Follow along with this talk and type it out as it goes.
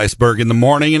Iceberg in the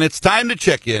morning, and it's time to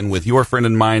check in with your friend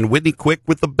and mine, Whitney Quick,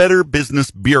 with the Better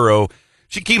Business Bureau.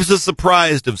 She keeps us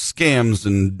surprised of scams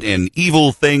and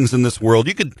evil things in this world.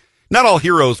 Not all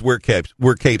heroes wear capes,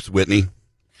 Whitney.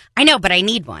 I know, but I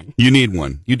need one. You need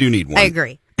one. You do need one. I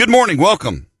agree. Good morning.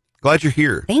 Welcome. Glad you're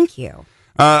here. Thank you.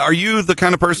 Are you the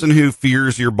kind of person who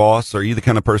fears your boss? Or are you the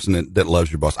kind of person that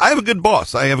loves your boss? I have a good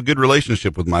boss. I have a good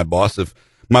relationship with my boss. If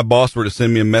my boss were to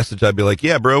send me a message, I'd be like,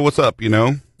 yeah, bro, what's up,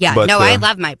 Yeah, but, I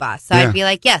love my boss. So yeah. I'd be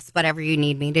like, yes, whatever you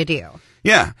need me to do.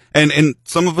 Yeah, and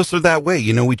some of us are that way.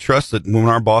 We trust that when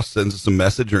our boss sends us a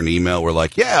message or an email, we're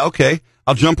like, yeah, okay,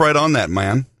 I'll jump right on that,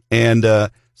 man. And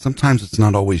sometimes it's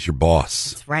not always your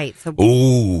boss. That's right. So,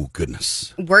 oh,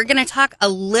 goodness. We're going to talk a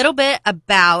little bit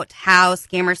about how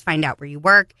scammers find out where you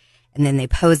work, and then they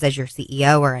pose as your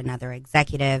CEO or another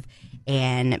executive,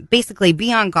 and basically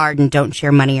be on guard and don't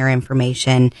share money or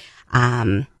information,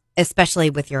 especially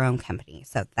with your own company.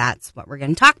 So that's what we're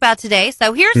going to talk about today.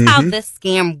 So here's how this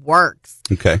scam works.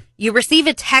 Okay. You receive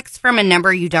a text from a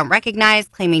number you don't recognize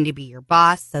claiming to be your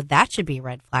boss. So that should be a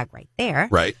red flag right there.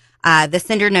 Right. The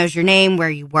sender knows your name, where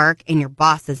you work, and your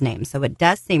boss's name. So it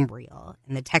does seem real.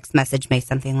 And the text message may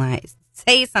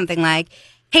say something like,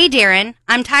 hey, Darren,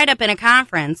 I'm tied up in a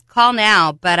conference. Call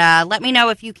now, but let me know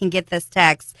if you can get this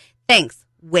text. Thanks,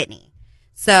 Whitney.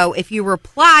 So if you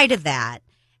reply to that,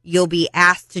 you'll be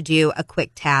asked to do a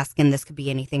quick task, and this could be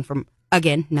anything from,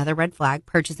 again, another red flag,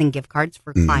 purchasing gift cards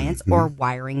for clients or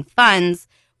wiring funds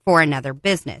for another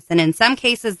business. And in some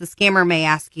cases, the scammer may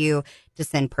ask you to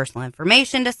send personal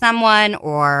information to someone,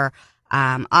 or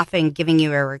often giving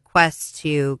you a request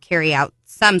to carry out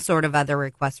some sort of other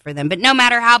request for them. But no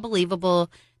matter how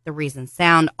believable the reasons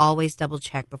sound, always double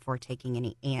check before taking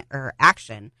any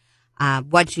action.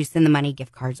 Once you send the money,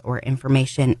 gift cards, or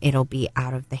information, it'll be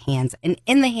out of the hands and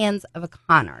in the hands of a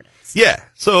con artist. Yeah.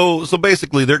 So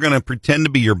basically, they're going to pretend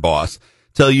to be your boss,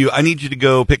 tell you, I need you to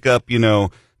go pick up,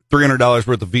 $300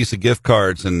 worth of Visa gift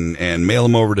cards and mail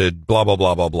them over to blah, blah,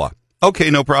 blah, blah, blah.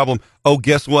 Okay, no problem. Oh,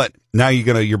 guess what? Now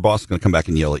your boss is going to come back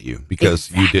and yell at you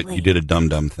because you did a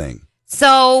dumb thing.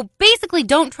 So basically,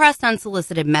 don't trust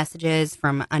unsolicited messages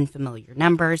from unfamiliar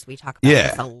numbers. We talk about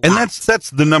this a lot. And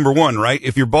that's the number one, right?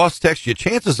 If your boss texts you,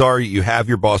 chances are you have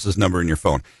your boss's number in your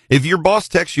phone. If your boss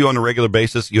texts you on a regular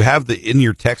basis, you have in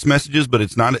your text messages, but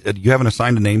it's not, you haven't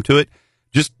assigned a name to it.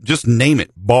 Just name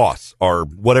it boss or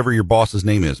whatever your boss's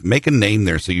name is. Make a name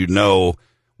there so you know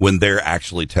when they're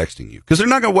actually texting you. Because they're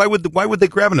not going to, why would they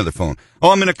grab another phone?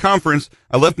 Oh, I'm in a conference.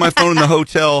 I left my phone in the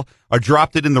hotel. I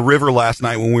dropped it in the river last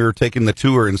night when we were taking the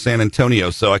tour in San Antonio,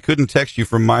 so I couldn't text you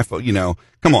from my phone.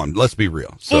 Come on, let's be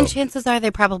real. So. And chances are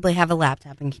they probably have a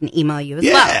laptop and can email you as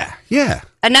well. Yeah.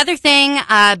 Another thing,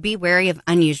 be wary of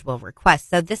unusual requests.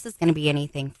 So this is going to be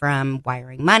anything from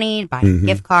wiring money, buying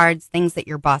gift cards, things that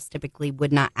your boss typically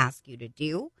would not ask you to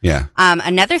do. Yeah.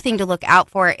 Another thing to look out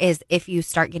for is if you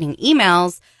start getting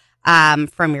emails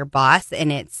from your boss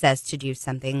and it says to do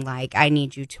something like, I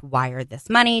need you to wire this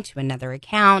money to another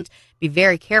account. Be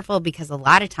very careful because a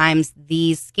lot of times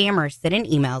these scammers sit in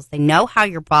emails. They know how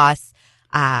your boss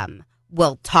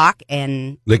will talk,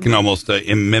 and they can almost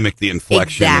mimic the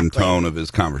inflection and tone of his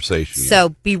conversation. So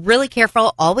be really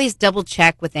careful. Always double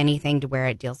check with anything to where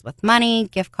it deals with money,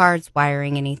 gift cards,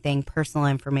 wiring, anything, personal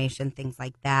information, things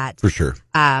like that. For sure.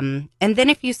 And then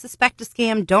if you suspect a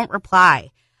scam, don't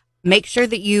reply. Make sure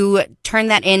that you turn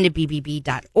that into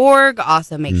bbb.org.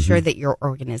 Also, make sure that your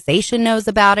organization knows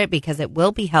about it because it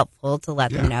will be helpful to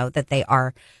let them know that they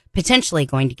are potentially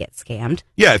going to get scammed.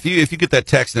 Yeah, if you get that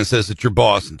text and it says it's your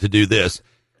boss and to do this,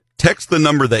 text the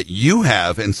number that you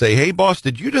have and say, hey, boss,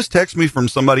 did you just text me from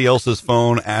somebody else's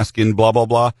phone asking blah, blah,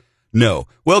 blah? No.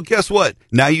 Well, guess what?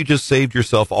 Now you just saved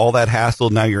yourself all that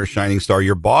hassle. Now you're a shining star.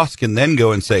 Your boss can then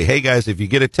go and say, hey, guys, if you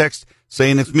get a text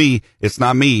saying it's me, it's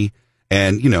not me.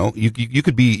 And, you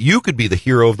could be the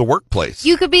hero of the workplace.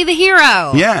 You could be the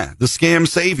hero. Yeah, the scam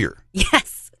savior.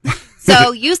 Yes.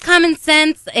 So use common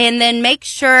sense and then make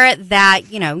sure that,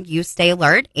 you stay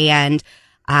alert. And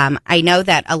I know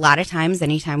that a lot of times,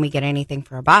 anytime we get anything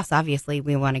for a boss, obviously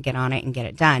we want to get on it and get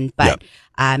it done. But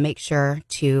make sure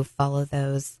to follow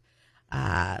those.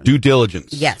 Due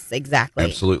diligence. Yes, exactly.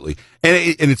 Absolutely.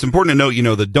 And it's important to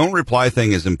note, the don't reply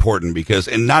thing is important because,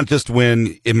 and not just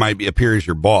when it might appear as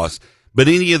your boss, but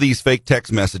any of these fake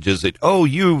text messages that, oh,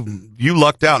 you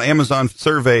lucked out, Amazon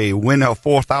survey, win a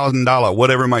 $4,000,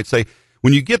 whatever it might say.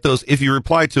 When you get those, if you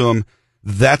reply to them,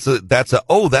 that's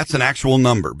an actual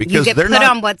number because you get put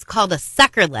on what's called a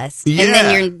sucker list, and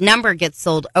then your number gets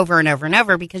sold over and over and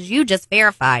over because you just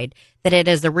verified that it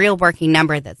is a real working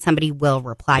number that somebody will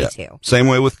reply to. Same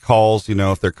way with calls,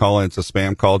 if they're calling, it's a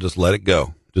spam call, just let it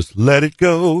go. Just let it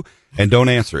go. and don't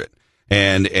answer it.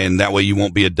 And that way you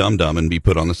won't be a dum-dum and be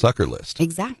put on the sucker list.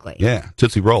 Exactly. Yeah,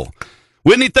 Tootsie Roll.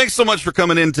 Whitney, thanks so much for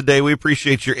coming in today. We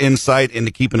appreciate your insight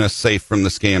into keeping us safe from the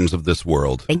scams of this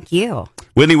world. Thank you.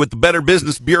 Whitney with the Better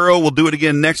Business Bureau. We'll do it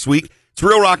again next week. It's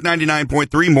Real Rock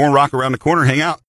 99.3. More rock around the corner. Hang out.